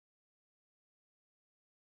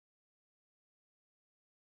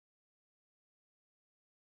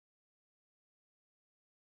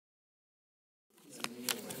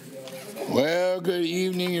Well, good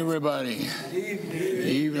evening, everybody. Good evening.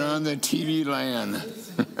 Even on the TV land.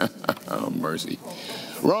 Oh, mercy.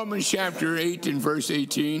 Romans chapter 8 and verse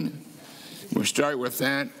 18. We'll start with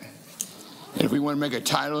that. And if we want to make a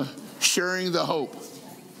title, Sharing the Hope.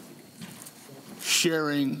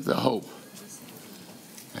 Sharing the Hope.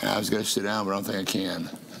 And I was going to sit down, but I don't think I can.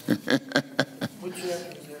 What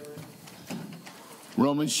chapter is that?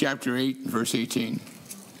 Romans chapter 8, verse 18.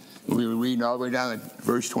 We were reading all the way down to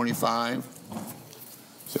verse 25.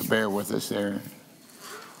 So bear with us there.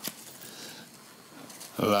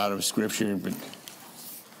 A lot of scripture, but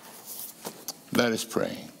let us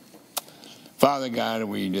pray. Father God,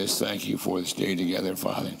 we just thank you for this day together,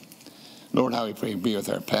 Father. Lord, how we pray, be with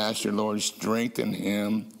our pastor. Lord, strengthen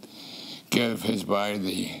him. Give his body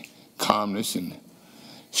the calmness and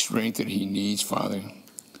strength that he needs, Father.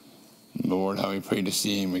 Lord, how we pray to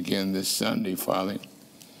see him again this Sunday, Father.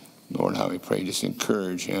 Lord, how we pray, just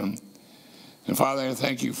encourage him. And Father, I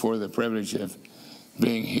thank you for the privilege of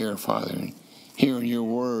being here, Father, and hearing your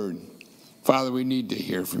word. Father, we need to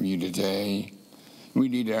hear from you today. We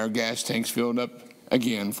need our gas tanks filled up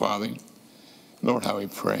again, Father. Lord, how we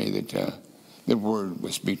pray that the word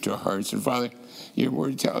will speak to our hearts. And Father, your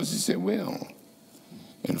word tells us it will.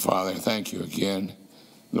 And Father, thank you again.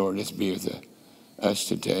 Lord, let's be with us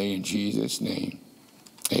today in Jesus' name.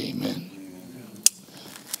 Amen.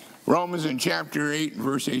 Romans in chapter 8,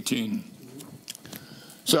 verse 18.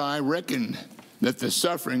 So I reckon that the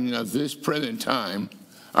suffering of this present time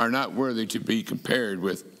are not worthy to be compared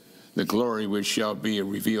with the glory which shall be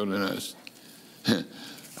revealed in us.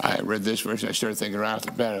 I read this verse and I started thinking right off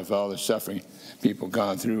the bat of all the suffering people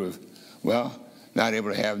gone through of, well, not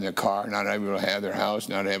able to have their car, not able to have their house,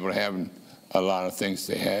 not able to have a lot of things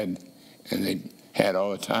they had, and they had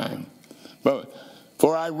all the time. But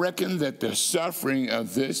for I reckon that the suffering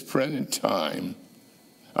of this present time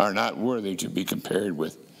are not worthy to be compared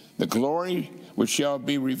with the glory which shall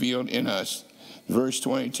be revealed in us. Verse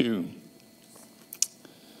 22.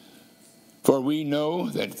 For we know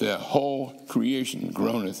that the whole creation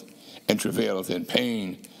groaneth and travaileth in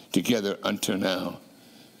pain together unto now.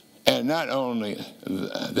 And not only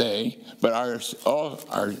they, but ourselves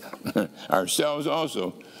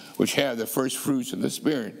also, which have the first fruits of the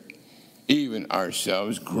Spirit, even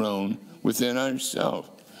ourselves groan within ourselves,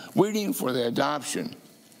 waiting for the adoption,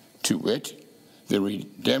 to wit, the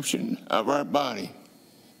redemption of our body.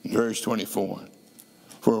 Verse 24.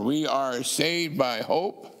 For we are saved by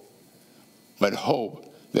hope, but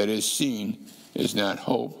hope that is seen is not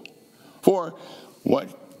hope. For what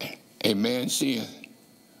a man seeth,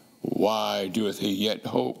 why doeth he yet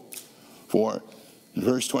hope? For,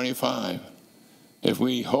 verse 25, if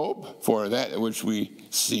we hope for that which we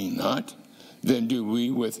see not, then do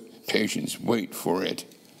we with patience wait for it.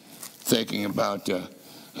 Thinking about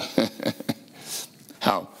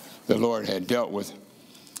how the Lord had dealt with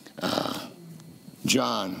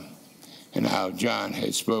John, and how John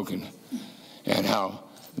had spoken, and how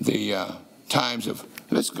the times of,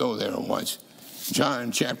 let's go there once.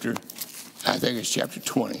 John chapter, I think it's chapter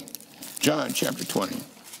 20. John chapter 20.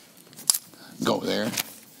 Go there.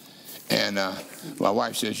 And my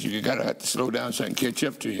wife says, you got to have to slow down so I can catch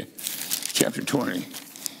up to you. Chapter 20.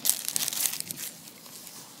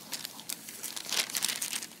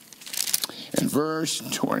 And verse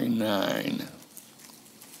 29.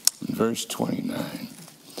 Verse 29.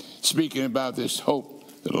 Speaking about this hope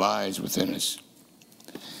that lies within us.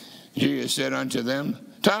 Jesus said unto them,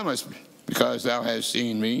 Thomas, because thou hast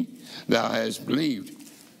seen me, thou hast believed.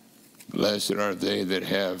 Blessed are they that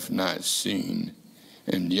have not seen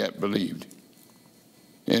and yet believed.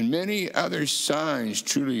 And many other signs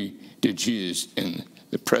truly did Jesus in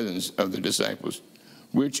the presence of the disciples,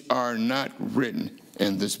 which are not written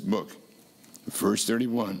in this book. Verse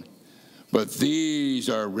 31. But these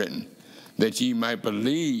are written, that ye might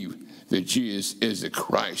believe that Jesus is the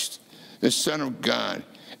Christ, the Son of God,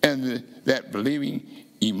 and that believing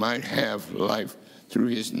ye might have life through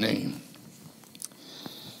his name.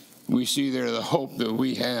 We see there the hope that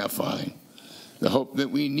we have, Father, the hope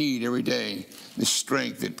that we need every day, the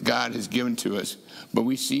strength that God has given to us. But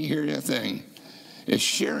we see here the thing is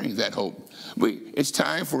sharing that hope. It's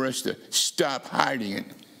time for us to stop hiding it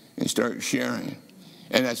and start sharing it.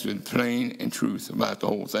 And that's been plain and truth about the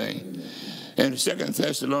whole thing. And 2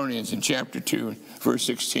 Thessalonians in chapter 2, verse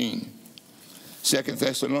 16. 2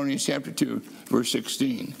 Thessalonians chapter 2, verse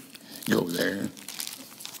 16. Go there.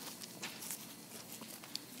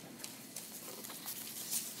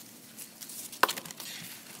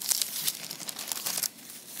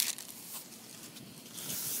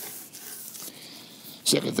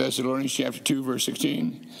 Second Thessalonians chapter 2, verse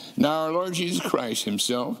 16. Now our Lord Jesus Christ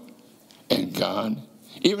himself And God,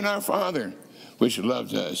 even our Father, which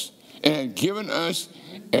loves us, and had given us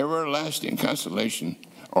everlasting consolation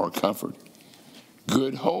or comfort,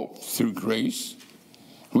 good hope through grace.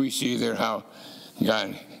 We see there how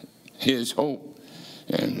God, his hope,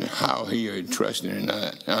 and how he had trusted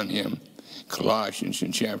on him. Colossians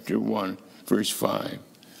in chapter 1, verse 5.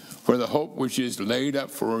 For the hope which is laid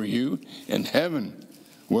up for you in heaven,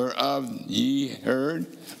 whereof ye heard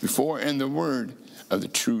before in the word of the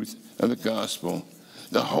truth of the gospel.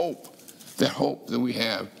 The hope that we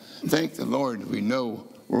have. Thank the Lord we know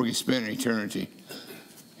where we spend eternity.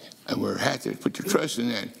 And we're had to put your trust in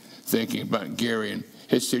that, thinking about Gary and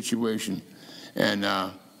his situation. And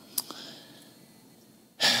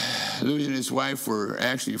losing his wife for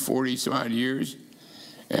actually 40-some-odd years.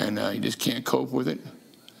 And he just can't cope with it.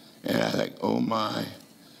 And I think, oh my,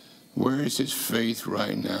 where is his faith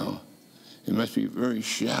right now? It must be very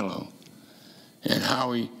shallow. And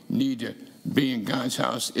how we need to be in God's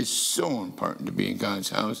house is so important, to be in God's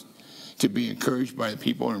house, to be encouraged by the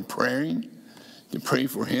people in praying, to pray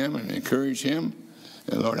for him and encourage him.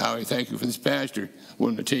 And Lord, how I thank you for this pastor,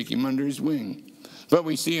 willing to take him under his wing. But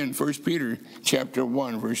we see in 1 Peter chapter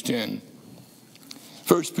 1, verse 10.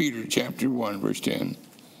 1 Peter chapter 1, verse 10.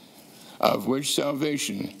 Of which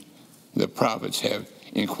salvation the prophets have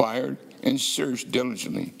inquired and searched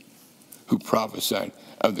diligently, who prophesied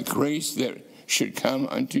of the grace that should come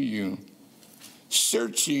unto you,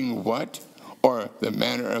 searching what? Or the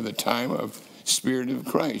manner of the time of Spirit of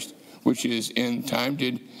Christ, which is in time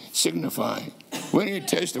did signify, when he had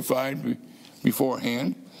testified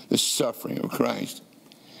beforehand the suffering of Christ,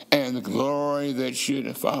 and the glory that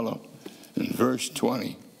should follow. In verse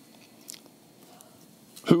 20,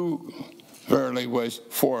 who verily was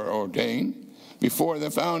foreordained before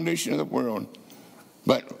the foundation of the world,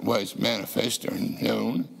 but was manifest or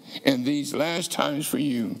known in these last times for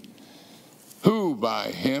you, who by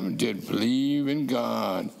him did believe in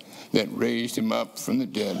God, that raised him up from the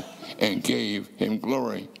dead and gave him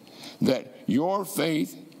glory, that your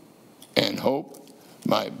faith and hope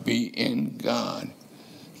might be in God.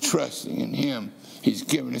 Trusting in him, he's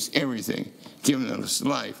given us everything, given us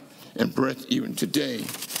life and breath even today.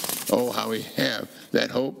 Oh, how we have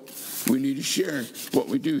that hope. We need to share what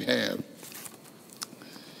we do have.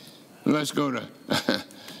 Let's go to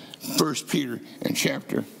 1 Peter in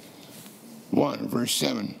chapter 1, verse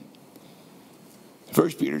 7.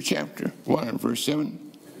 1 Peter chapter 1, verse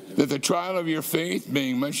 7. That the trial of your faith,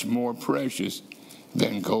 being much more precious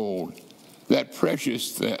than gold, that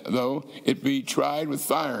precious, though it be tried with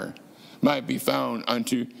fire, might be found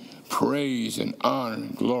unto praise and honor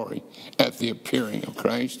and glory at the appearing of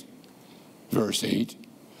Christ. Verse 8.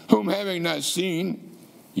 Whom having not seen,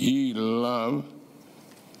 ye love.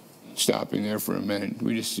 Stopping there for a minute.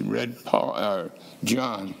 We just read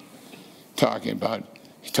John talking about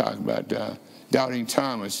doubting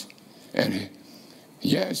Thomas. And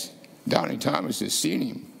yes, doubting Thomas has seen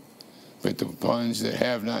him. But the ones that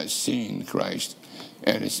have not seen Christ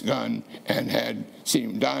and his Son and had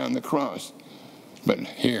seen him die on the cross. But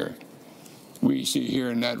here, we see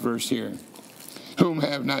here in that verse here, whom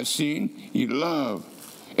have not seen, ye love,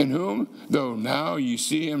 in whom, though now ye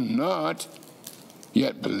see him not,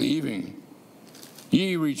 yet believing,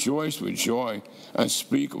 ye rejoice with joy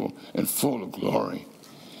unspeakable and full of glory.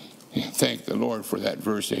 Thank the Lord for that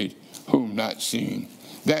verse 8, whom not seen.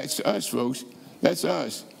 That's us, folks. That's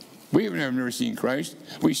us. We have never seen Christ.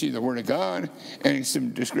 We see the Word of God and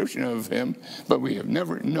some description of him, but we have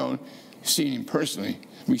never seen him personally.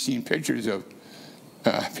 We've seen pictures of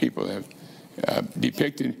people that have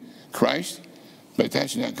depicted Christ, but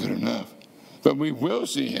that's not good enough. But we will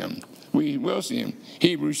see him. We will see him.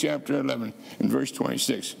 Hebrews chapter 11 and verse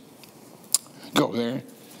 26. Go there.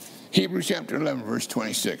 Hebrews chapter 11, verse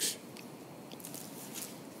 26.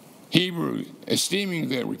 Hebrews, esteeming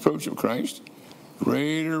the reproach of Christ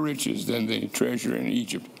greater riches than the treasure in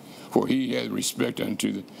Egypt, for he had respect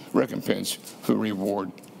unto the recompense for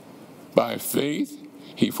reward. By faith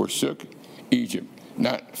he forsook Egypt,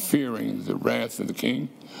 not fearing the wrath of the king,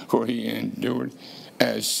 for he endured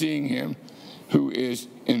as seeing him who is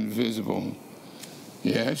invisible.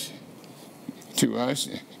 Yes, to us,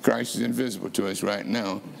 Christ is invisible to us right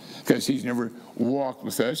now, because he's never walked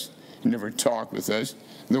with us, he never talked with us.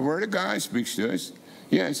 The Word of God speaks to us.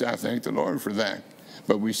 Yes, I thank the Lord for that.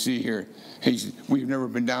 But we see here, we've never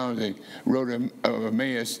been down the road of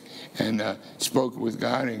Emmaus and spoke with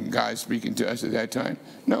God and God speaking to us at that time.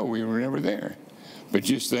 No, we were never there. But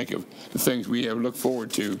just think of the things we have looked forward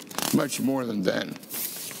to, much more than that.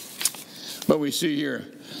 But we see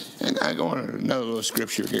here, and I go on another little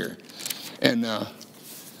scripture here. And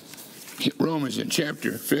Romans in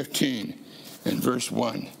chapter 15 and verse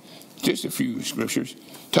 1. Just a few scriptures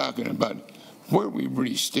talking about where we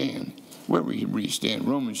really stand. Where we really stand.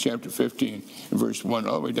 Romans chapter 15 and verse 1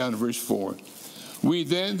 all the way down to verse 4. We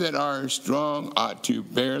then that are strong ought to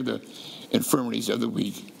bear the infirmities of the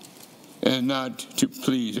weak and not to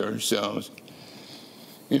please ourselves.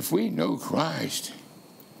 If we know Christ,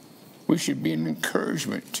 we should be an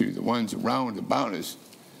encouragement to the ones around about us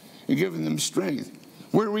and giving them strength.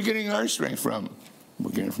 Where are we getting our strength from?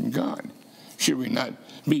 We're getting it from God. Should we not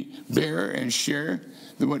bear and share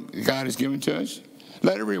what God has given to us?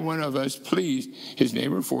 Let every one of us please his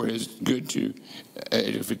neighbor for his good to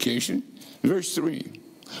edification. Verse 3,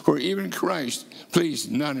 for even Christ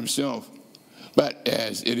pleased not himself, but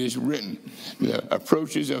as it is written, the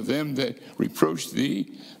approaches of them that reproached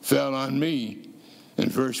thee fell on me.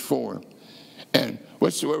 And verse 4, and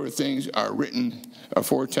whatsoever things are written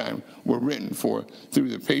aforetime were written for through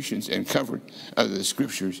the patience and comfort of the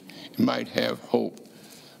scriptures might have hope.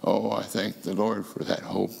 Oh, I thank the Lord for that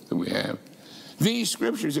hope that we have. These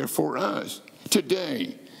scriptures are for us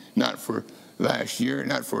today, not for last year,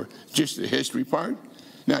 not for just the history part,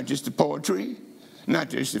 not just the poetry, not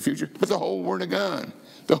just the future, but the whole Word of God.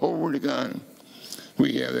 The whole Word of God.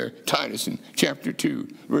 We have there Titus in chapter 2,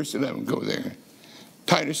 verse 11. Go there.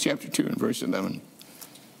 Titus chapter 2 and verse 11.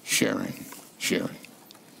 Sharing.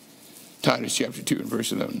 Titus chapter 2 and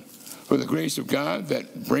verse 11. For the grace of God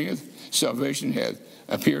that bringeth salvation hath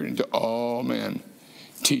appeared unto all men,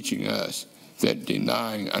 teaching us that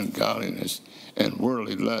denying ungodliness and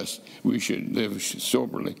worldly lust, we should live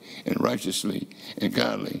soberly and righteously and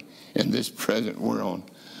godly in this present world.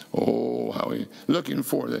 Oh, how we looking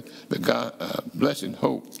for the God, blessed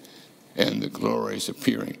hope and the glorious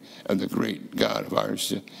appearing of the great God of our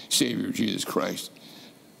Savior Jesus Christ.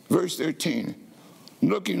 Verse 13,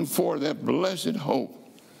 looking for that blessed hope.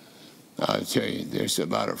 I'll tell you, there's a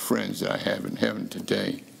lot of friends that I have in heaven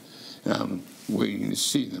today, and I'm waiting to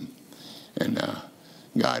see them. And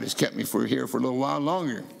God has kept me here for a little while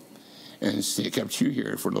longer, and He kept you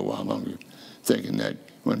here for a little while longer, thinking that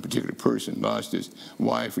one particular person lost his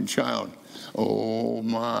wife and child. Oh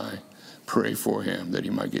my, pray for him that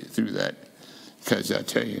he might get through that. Because I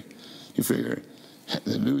tell you, you figure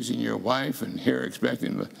losing your wife and here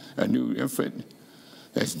expecting a new infant,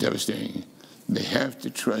 that's devastating. They have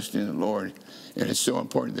to trust in the Lord, and it's so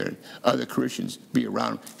important that other Christians be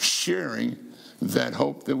around sharing that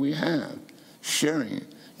hope that we have, sharing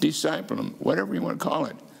it, disciple them, whatever you want to call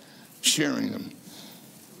it, sharing them.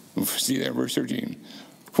 See that verse 13.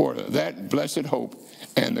 For that blessed hope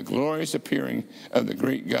and the glorious appearing of the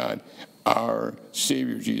great God, our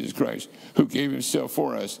Savior Jesus Christ, who gave himself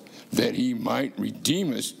for us, that he might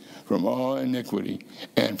redeem us from all iniquity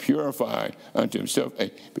and purify unto himself a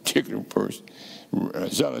particular person,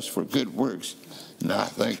 zealous for good works. And I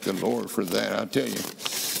thank the Lord for that. I'll tell you,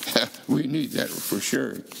 we need that for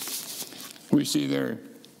sure. We see there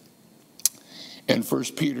in 1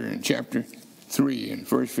 Peter in chapter 3 and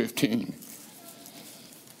verse 15,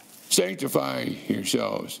 sanctify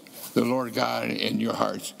yourselves, the Lord God in your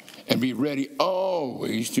hearts, and be ready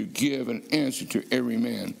always to give an answer to every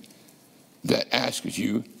man that asketh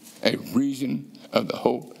you a reason of the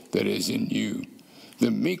hope that is in you,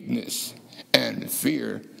 the meekness and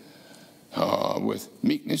fear, with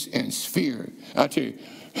meekness and fear. I'll tell you,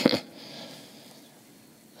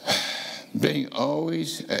 being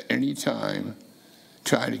always at any time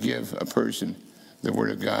try to give a person the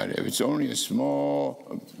Word of God. If it's only a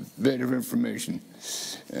small bit of information,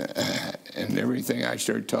 and everything I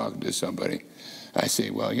start talking to somebody, I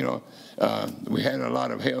say, well, you know, we had a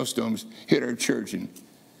lot of hailstones hit our church, and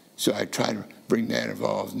so I try to bring that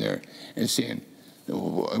involved in there and saying,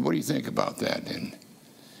 what do you think about that?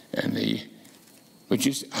 But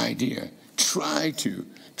just idea, try to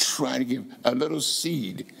give a little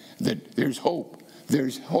seed that there's hope,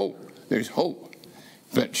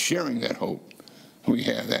 but sharing that hope. We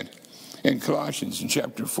have that in Colossians in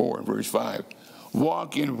chapter 4, verse 5.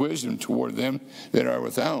 Walk in wisdom toward them that are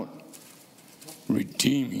without,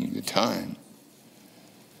 redeeming the time.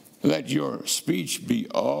 Let your speech be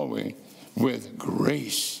always with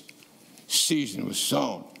grace, seasoned with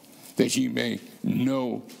salt, that ye may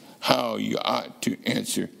know how you ought to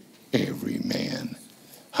answer every man.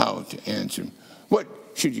 How to answer him. What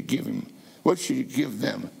should you give him? What should you give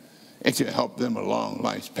them and to help them along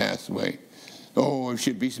life's pathway? Oh, it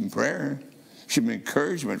should be some prayer. It should be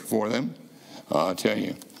encouragement for them. I'll tell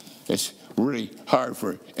you, it's really hard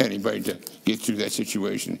for anybody to get through that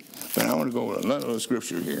situation. But I want to go with a little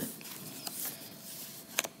scripture here.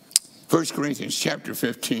 1 Corinthians chapter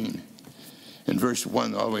 15 and verse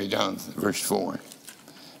 1 all the way down to verse 4.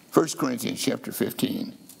 1 Corinthians chapter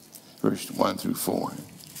 15, verse 1 through 4.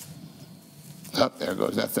 Up there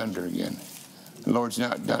goes that thunder again. The Lord's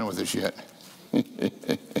not done with us yet.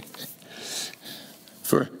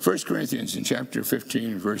 For 1 Corinthians in chapter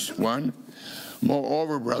 15, verse 1,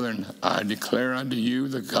 moreover, brethren, I declare unto you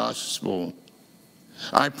the gospel.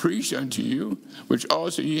 I preach unto you, which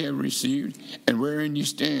also ye have received, and wherein ye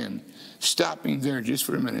stand. Stopping there just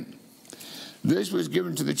for a minute. This was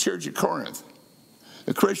given to the church at Corinth,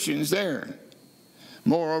 the Christians there.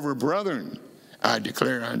 Moreover, brethren, I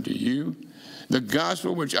declare unto you the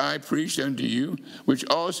gospel which I preached unto you, which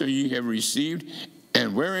also ye have received,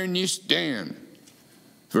 and wherein ye stand.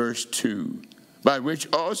 Verse 2, by which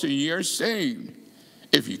also ye are saved,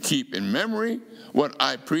 if you keep in memory what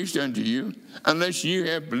I preached unto you, unless you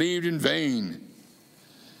have believed in vain.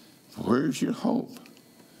 Where's your hope?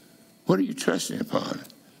 What are you trusting upon?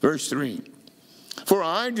 Verse 3, for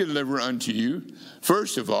I deliver unto you,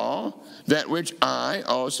 first of all, that which I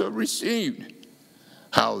also received,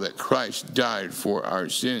 how that Christ died for our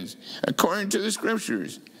sins, according to the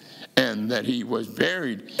Scriptures, and that he was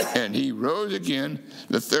buried, and he rose again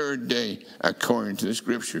the third day, according to the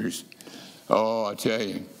Scriptures. Oh, I tell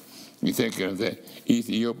you, you think of that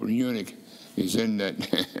Ethiopian eunuch is in that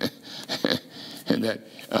in that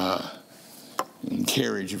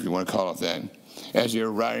carriage, if you want to call it that, as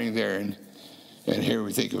they're riding there, and here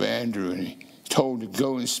we think of Andrew, and he's told to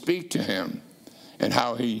go and speak to him, and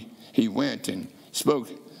how he went and spoke.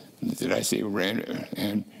 Did I say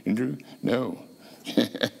Andrew? No.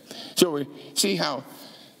 So we see how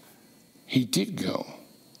he did go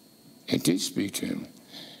and did speak to him.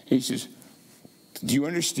 He says, do you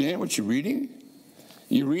understand what you're reading?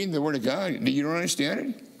 You're reading the Word of God. You don't understand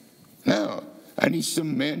it? No. I need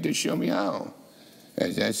some man to show me how.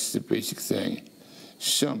 And that's the basic thing.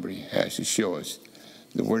 Somebody has to show us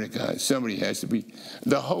the Word of God. Somebody has to be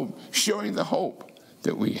the hope, showing the hope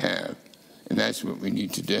that we have. And that's what we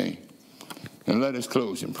need today. And let us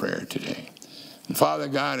close in prayer today. And Father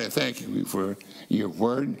God, I thank you for your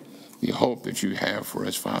word, the hope that you have for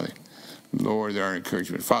us, Father. Lord, our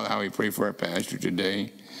encouragement. Father, how we pray for our pastor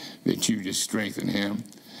today, that you just strengthen him.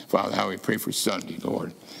 Father, how we pray for Sunday,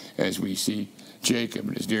 Lord, as we see Jacob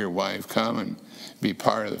and his dear wife come and be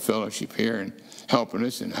part of the fellowship here and helping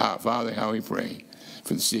us. And how, Father, how we pray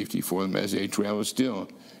for the safety for them as they travel still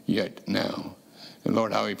yet now. And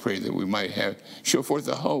Lord, how we pray that we might show forth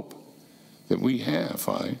the hope that we have,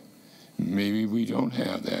 Father. Maybe we don't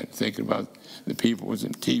have that. Thinking about the people in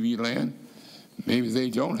TV land, maybe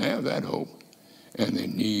they don't have that hope, and they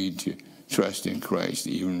need to trust in Christ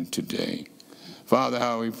even today. Father,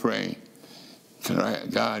 how we pray.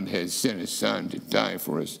 God has sent his Son to die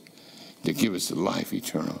for us, to give us the life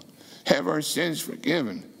eternal. Have our sins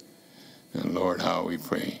forgiven. And Lord, how we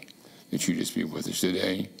pray that you just be with us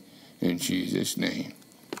today. In Jesus' name,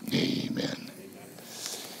 amen.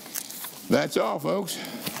 That's all, folks.